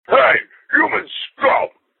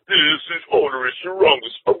Mr.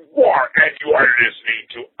 Rungus of War, and you are listening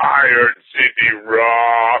to Iron City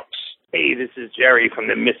Rocks. Hey, this is Jerry from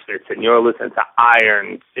the Misfits, and you're listening to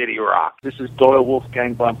Iron City Rocks. This is Doyle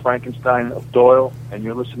Wolfgang von Frankenstein of Doyle, and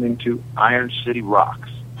you're listening to Iron City Rocks.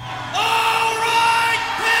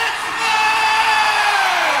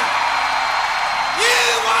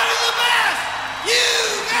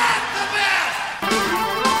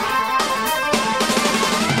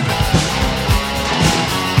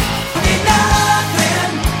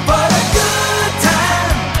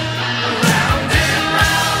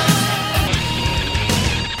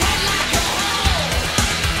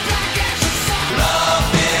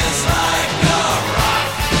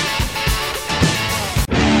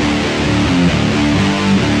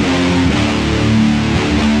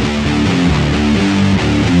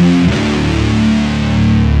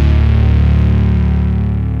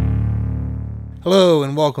 Hello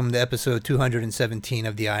and welcome to episode 217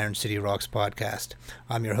 of the Iron City Rocks podcast.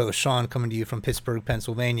 I'm your host, Sean, coming to you from Pittsburgh,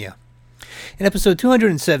 Pennsylvania. In episode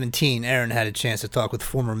 217, Aaron had a chance to talk with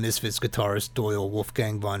former Misfits guitarist Doyle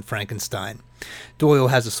Wolfgang von Frankenstein. Doyle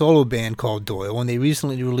has a solo band called Doyle, and they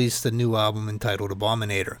recently released a new album entitled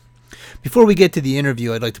Abominator. Before we get to the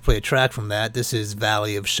interview, I'd like to play a track from that. This is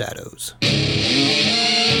Valley of Shadows.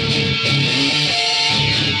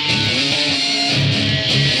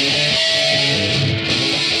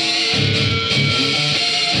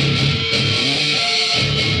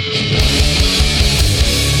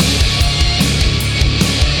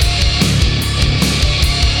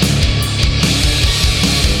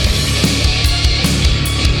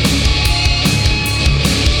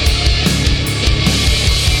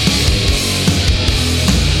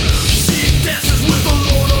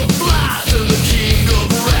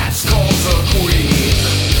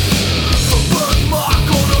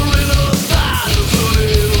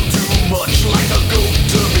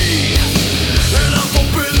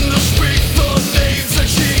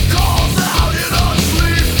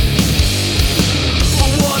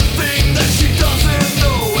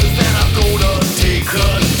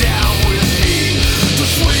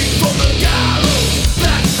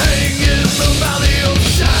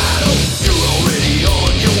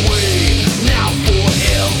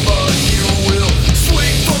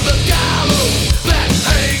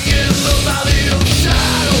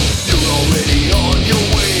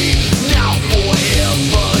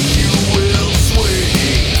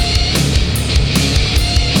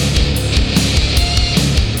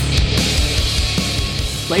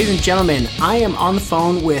 Ladies and gentlemen, I am on the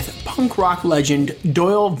phone with punk rock legend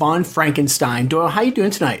Doyle von Frankenstein. Doyle, how you doing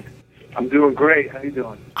tonight? I'm doing great. How you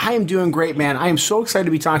doing? I am doing great, man. I am so excited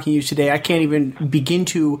to be talking to you today. I can't even begin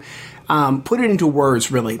to put it into words,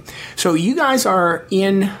 really. So you guys are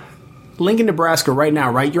in Lincoln, Nebraska right now,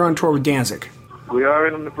 right? You're on tour with Danzig. We are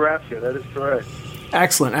in Nebraska. That is correct.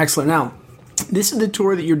 Excellent, excellent. Now, this is the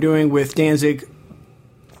tour that you're doing with Danzig.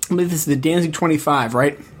 I believe this is the Danzig 25,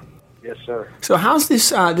 right? Yes, sir. So how's this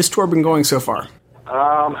tour been going so far?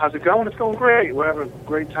 How's it going? It's going great. We're having a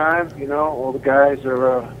great time. You know, all the guys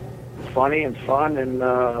are funny and fun, and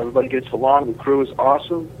everybody gets along. The crew is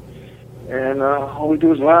awesome. And all we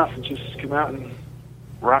do is laugh and just come out and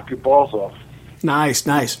rock your balls off. Nice,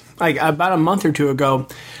 nice. Like about a month or two ago,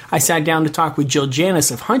 I sat down to talk with Jill Janis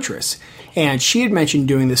of Huntress, and she had mentioned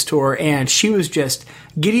doing this tour, and she was just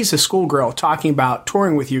giddy as a schoolgirl talking about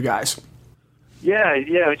touring with you guys. Yeah,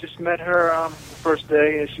 I just met her the first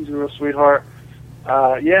day, and she's a real sweetheart.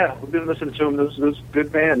 We've been listening to them. This is a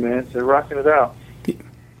good band, man. They're rocking it out.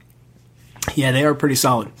 Yeah, they are pretty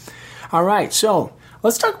solid. All right, so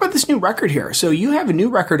let's talk about this new record here. So you have a new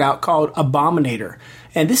record out called Abominator,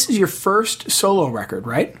 and this is your first solo record,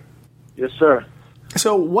 right? Yes, sir.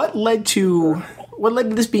 So what led to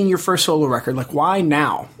this being your first solo record? Like, why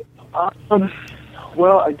now?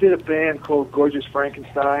 Well, I did a band called Gorgeous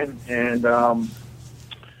Frankenstein, and I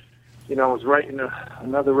was writing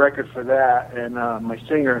another record for that. And my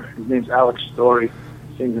singer, his name's Alex Story,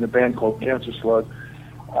 sings in a band called Cancer Slug.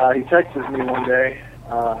 He texted me one day,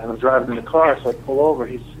 and I'm driving in the car, so I pull over.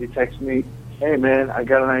 He texts me, "Hey man, I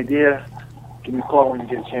got an idea. Give me a call when you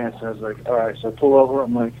get a chance." And I was like, "All right." So I pull over.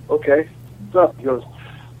 I'm like, "Okay, what's up?" He goes,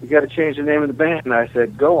 "We got to change the name of the band." And I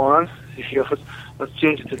said, "Go on." He goes, "Let's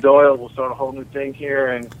change it to Doyle. We'll start a whole new thing here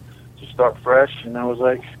and just start fresh." And I was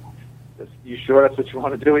like, "You sure that's what you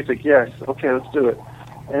want to do?" He's like, "Yes." "Okay, let's do it."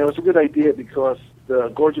 And it was a good idea because the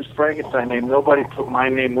Gorgeous Frankenstein name, nobody put my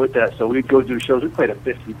name with that. So we'd go do shows. We played to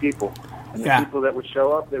 50 people. And the people that would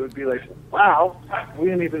show up, they would be like, "Wow, we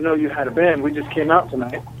didn't even know you had a band. We just came out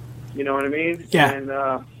tonight." You know what I mean? Yeah. And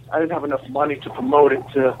I didn't have enough money to promote it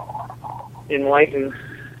to enlighten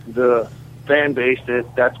the fan base that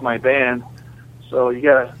that's my band. So you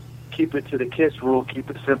gotta keep it to the KISS rule, keep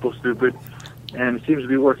it simple, stupid, and it seems to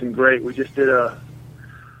be working great. We just did I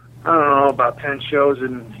don't know, about 10 shows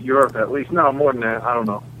in Europe at least. No, more than that. I don't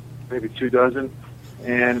know, maybe 24.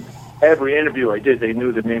 And every interview I did, they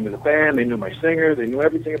knew the name of the band, they knew my singer, they knew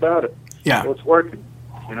everything about it. Yeah. So it's working.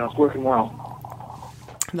 It's working well.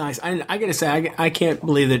 Nice. I got to say, I can't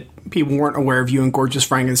believe that people weren't aware of you and Gorgeous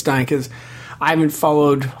Frankenstein, because I haven't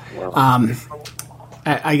followed,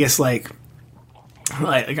 I guess, like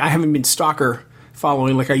I haven't been stalker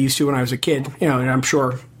following like I used to when I was a kid, and I'm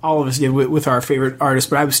sure all of us did with our favorite artists,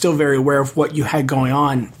 but I was still very aware of what you had going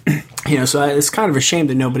on, so it's kind of a shame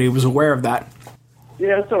that nobody was aware of that.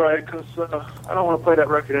 Yeah, it's all right, because I don't want to play that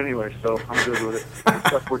record anyway, so I'm good with it. The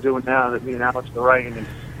stuff we're doing now that me and Alex are writing is,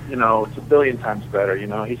 it's a billion times better,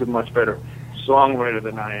 He's a much better songwriter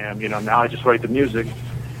than I am, Now I just write the music.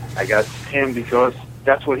 I got him because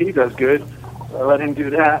that's what he does good. So I let him do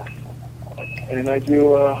that, and I do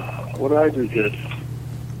what I do good.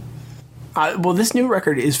 Well, this new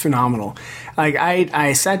record is phenomenal. Like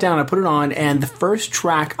I sat down, I put it on, and the first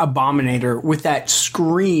track, Abominator, with that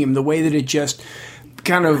scream, the way that it just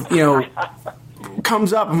kind of,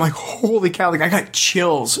 comes up, I'm like, holy cow, like I got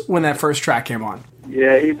chills when that first track came on.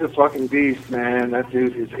 Yeah, he's a fucking beast, man. That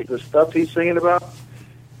dude, the stuff he's singing about,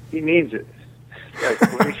 he means it. Like,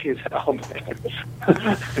 crazy as hell, man.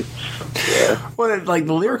 Yeah. Well, like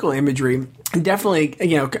the lyrical imagery, definitely,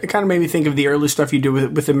 kind of made me think of the early stuff you do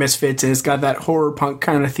with the Misfits, and it's got that horror punk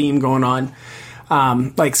kind of theme going on.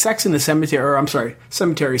 Like Sex in the Cemetery, or I'm sorry,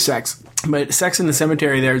 Cemetery Sex. But Sex in the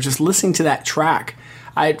Cemetery there, just listening to that track,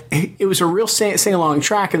 it was a real sing-along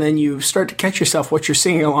track, and then you start to catch yourself what you're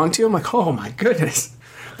singing along to. I'm like, oh my goodness.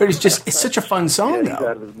 But it's such a fun song, yeah, he's though.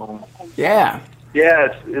 out of his moment. Yeah.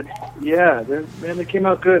 Yeah, they came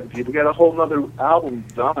out good. We got a whole other album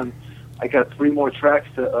done. I got 3 more tracks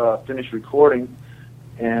to finish recording,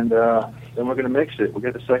 and then we're going to mix it. We'll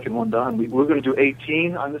get the second one done. We're going to do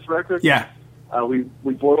 18 on this record. Yeah.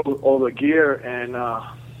 We bought all the gear, and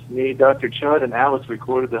me, Dr. Chud, and Alex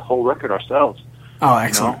recorded the whole record ourselves. Oh,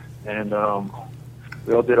 excellent. And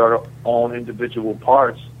we all did our own individual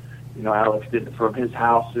parts. Alex did it from his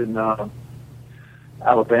house in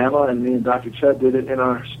Alabama, and me and Dr. Chet did it in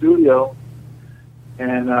our studio.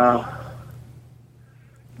 And,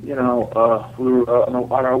 we were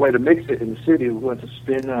on our way to mix it in the city. We went to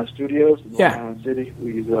Spin Studios in Long Island City.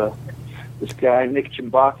 We used this guy, Nick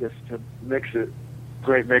Chimbakis, to mix it.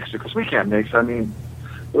 Great mixer, because we can't mix. I mean,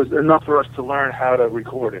 it was enough for us to learn how to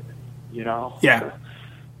record it, Yeah.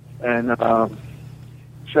 And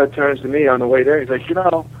Chet turns to me on the way there. He's like,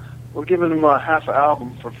 we're giving him half an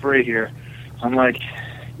album for free here. I'm like,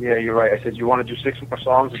 yeah, you're right. I said, you want to do 6 more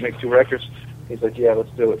songs and make 2 records? He's like, yeah,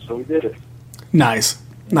 let's do it. So we did it. Nice.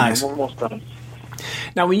 Nice. We're almost done.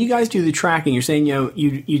 Now, when you guys do the tracking, you're saying,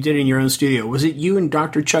 you did it in your own studio. Was it you and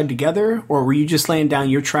Dr. Chud together, or were you just laying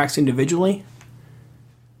down your tracks individually?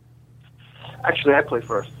 Actually, I play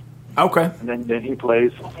first. Okay. And then he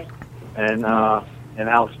plays, and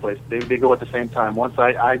Alex plays. They go at the same time. Once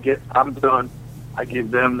I'm done, I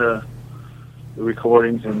give them the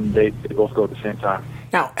recordings, and they both go at the same time.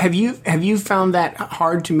 Now, have you found that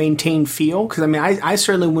hard to maintain feel? Because I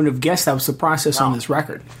certainly wouldn't have guessed that was the process on this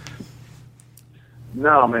record.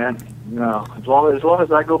 No, man, no. As long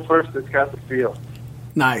as I go first, it's got the feel.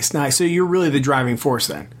 Nice. So you're really the driving force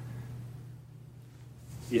then.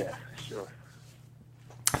 Yeah, sure.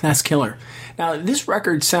 That's killer. Now, this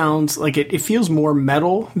record sounds like it feels more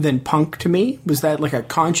metal than punk to me. Was that like a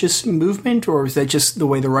conscious movement, or was that just the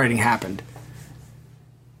way the writing happened?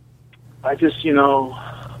 I just,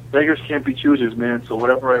 beggars can't be choosers, man. So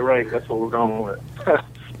whatever I write, that's what we're going with.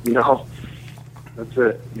 That's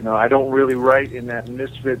it. I don't really write in that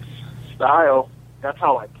Misfits style. That's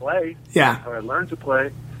how I play. Yeah. That's how I learned to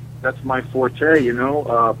play. That's my forte,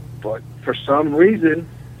 But for some reason,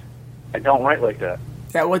 I don't write like that.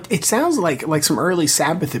 Yeah, well, it sounds like some early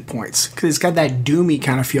Sabbath at points, because it's got that doomy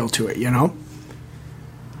kind of feel to it, Yeah,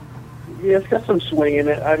 it's got some swing in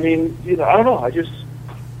it. I mean, I don't know. I just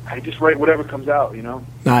write whatever comes out,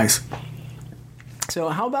 Nice. So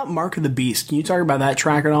how about Mark of the Beast? Can you talk about that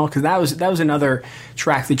track at all? Because that was another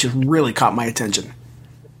track that just really caught my attention.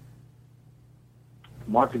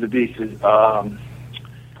 Mark of the Beast is, I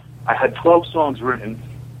had 12 songs written,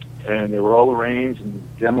 and they were all arranged and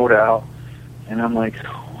demoed out. And I'm like,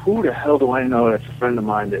 who the hell do I know that's a friend of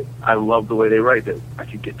mine that I love the way they write, that I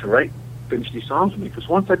could get to finish these songs with me? Because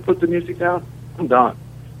once I put the music down, I'm done.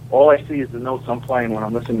 All I see is the notes I'm playing when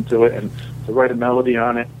I'm listening to it, and to write a melody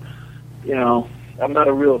on it. I'm not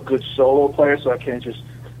a real good solo player, so I can't just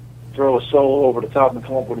throw a solo over the top and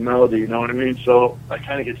come up with a melody, you know what I mean? So I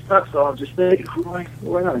kind of get stuck, so I'm just thinking, who do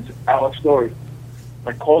I know? It's Alex Story.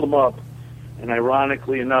 I called him up, and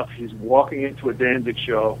ironically enough, he's walking into a Danzig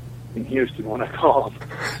show in Houston when I called.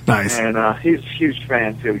 Nice. And he's a huge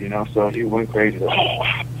fan, too, you know, so he went crazy. Oh,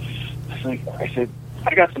 wow. I said,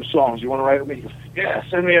 I got some songs. You want to write with me? He goes, yeah,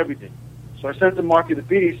 send me everything. So I sent him Mark of the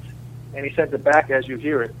Beast, and he sent it back as you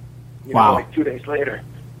hear it, you know, like 2 days later.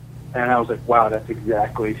 And I was like, wow, that's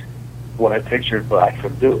exactly what I pictured, but I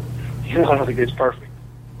couldn't do it. You know, I don't think it's perfect.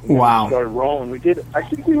 Wow. We started rolling. I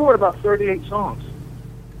think we wrote about 38 songs,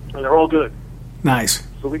 and they're all good. Nice.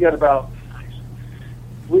 So we got about,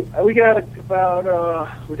 we definitely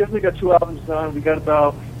got 2 albums done. We got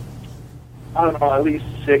about, I don't know, at least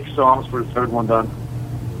 6 songs for the 3rd one done.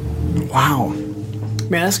 Wow.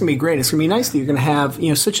 Man, that's going to be great. It's going to be nice that you're going to have, you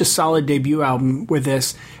know, such a solid debut album with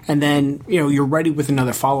this, and then, you know, you're ready with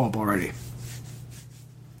another follow-up already.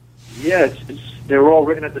 Yeah, they were all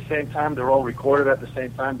written at the same time. They're all recorded at the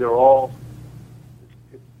same time. They're all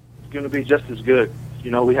going to be just as good.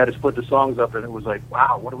 You know, we had to split the songs up, and it was like,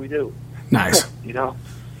 wow, what do we do? Nice. You know?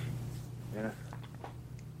 Yeah.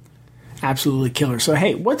 Absolutely killer. So,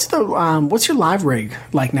 hey, what's your live rig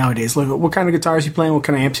like nowadays? What kind of guitars you playing? What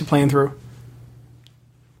kind of amps you playing through?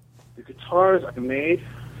 The guitars I made,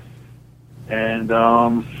 and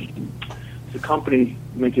it's a company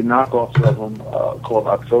making knockoffs of them called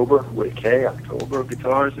October, with a K, October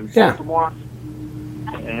Guitars in Baltimore.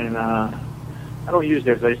 And I don't use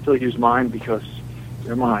theirs. I still use mine because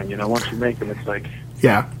they're mine. You know, once you make them, it's like, you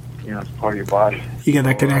know, it's part of your body. You get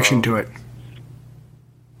that connection to it.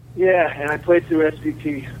 Yeah, and I played through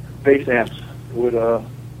SVT bass amps with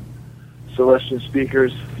Celestion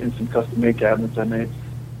speakers and some custom-made cabinets I made.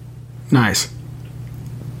 Nice.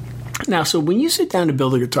 Now, so when you sit down to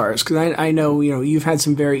build the guitars, because I know, you know, you've had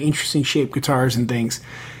some very interesting shaped guitars and things,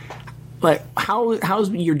 like how's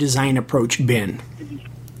your design approach been?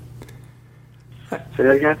 Say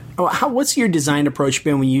that again? What's your design approach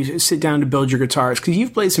been when you sit down to build your guitars? Because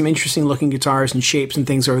you've played some interesting looking guitars and shapes and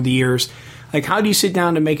things over the years. Like, how do you sit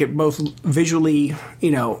down to make it both visually,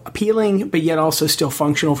 you know, appealing, but yet also still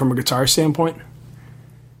functional from a guitar standpoint?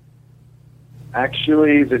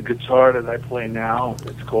 Actually, the guitar that I play now,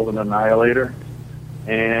 it's called an Annihilator,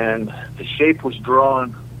 and the shape was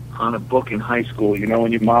drawn on a book in high school. You know,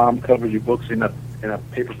 when your mom covers your books in a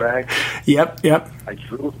paper bag? Yep. I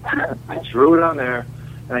drew it on there,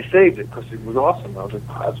 and I saved it because it was awesome. I was like,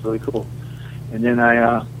 wow, that's really cool. And then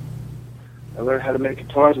I learned how to make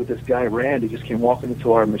guitars with this guy, Rand. He just came walking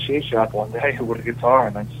into our machine shop one day with a guitar,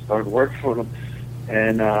 and I just started working with him.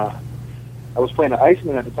 And I was playing the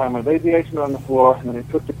Iceman at the time. I laid the Iceman on the floor, and then I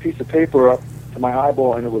took the piece of paper up to my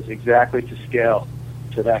eyeball, and it was exactly to scale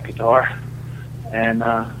to that guitar. And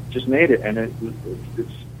just made it, and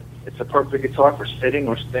it's a perfect guitar for sitting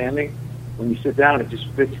or standing. When you sit down, it just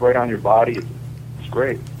fits right on your body. It's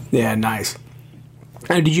great. Yeah, nice.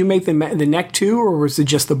 And did you make the neck too, or was it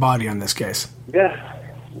just the body on this case? Yeah.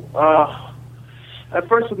 At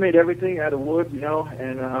first, we made everything out of wood, you know,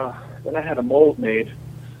 and then I had a mold made,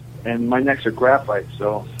 and my necks are graphite,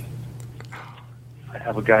 so I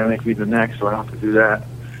have a guy make me the neck, so I don't have to do that.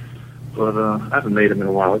 But I haven't made them in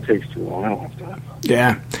a while. It takes too long. I don't have time.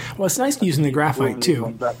 Yeah. Well, it's nice using the graphite too.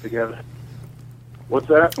 Back together. What's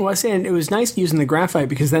that? Well, I was saying it was nice using the graphite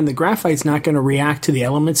because then the graphite's not going to react to the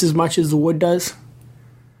elements as much as the wood does.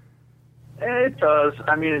 It does.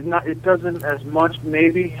 I mean, it doesn't as much.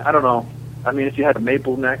 Maybe, I don't know. I mean, if you had a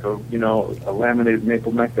maple neck or a laminated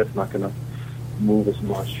maple neck, that's not going to move as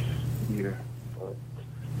much either. But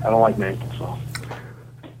I don't like maple, so.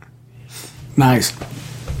 Nice.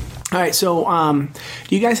 All right, so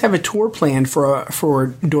do you guys have a tour planned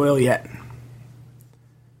for Doyle yet?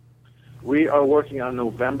 We are working on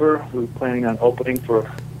November. We're planning on opening for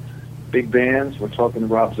big bands. We're talking to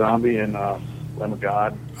Rob Zombie and Lamb of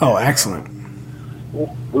God. Oh, excellent.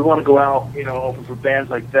 We want to go out, open for bands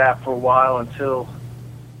like that for a while until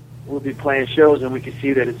we'll be playing shows and we can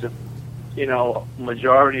see that it's a,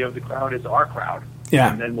 majority of the crowd is our crowd.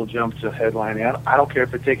 Yeah. And then we'll jump to headlining. I don't care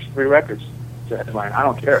if it takes 3 records to headline. I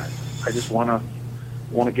don't care. I just want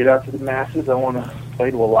to get out to the masses. I want to play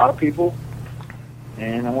to a lot of people,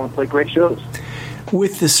 and I want to play great shows.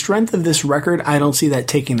 With the strength of this record, I don't see that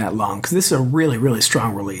taking that long because this is a really, really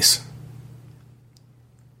strong release.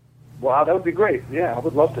 Wow, that would be great. Yeah, I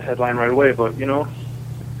would love to headline right away, but,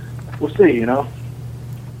 we'll see, I don't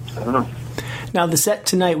know. Now, the set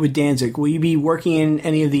tonight with Danzig, will you be working in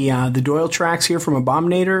any of the Doyle tracks here from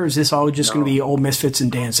Abominator, or is this all just going to be old Misfits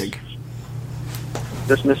and Danzig?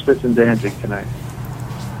 Just Misfits and Danzig tonight.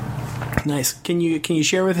 Nice. Can you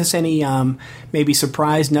share with us any maybe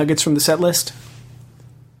surprise nuggets from the set list?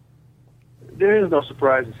 There is no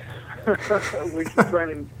surprises. We keep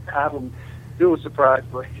trying to have him do a surprise,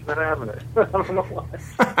 but he's not having it. I don't know why.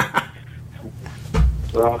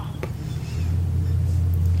 So,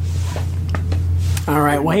 all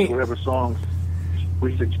right. Well, hey. Whatever songs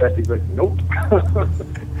we suggest, he's like, nope.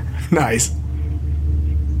 Nice.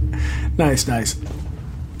 Nice.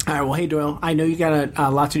 All right. Well, hey, Doyle, I know you got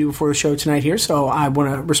a lot to do before the show tonight here, so I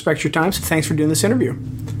want to respect your time. So thanks for doing this interview.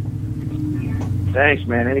 Thanks,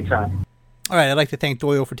 man. Anytime. All right, I'd like to thank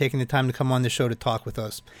Doyle for taking the time to come on the show to talk with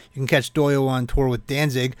us. You can catch Doyle on tour with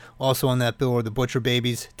Danzig. Also on that bill are the Butcher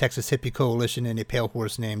Babies, Texas Hippie Coalition, and A Pale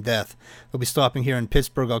Horse Named Death. They'll be stopping here in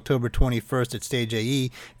Pittsburgh October 21st at Stage AE.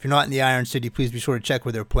 If you're not in the Iron City, please be sure to check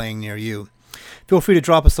where they're playing near you. Feel free to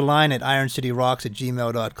drop us a line at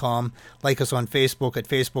ironcityrocks@gmail.com. Like us on Facebook at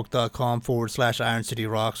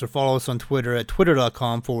facebook.com/ironcityrocks, or follow us on Twitter at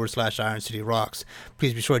twitter.com/ironcityrocks.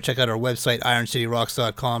 Please be sure to check out our website,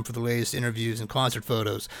 ironcityrocks.com, for the latest interviews and concert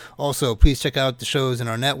photos. Also, please check out the shows in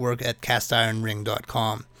our network at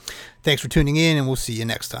castironring.com. Thanks for tuning in, and we'll see you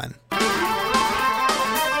next time.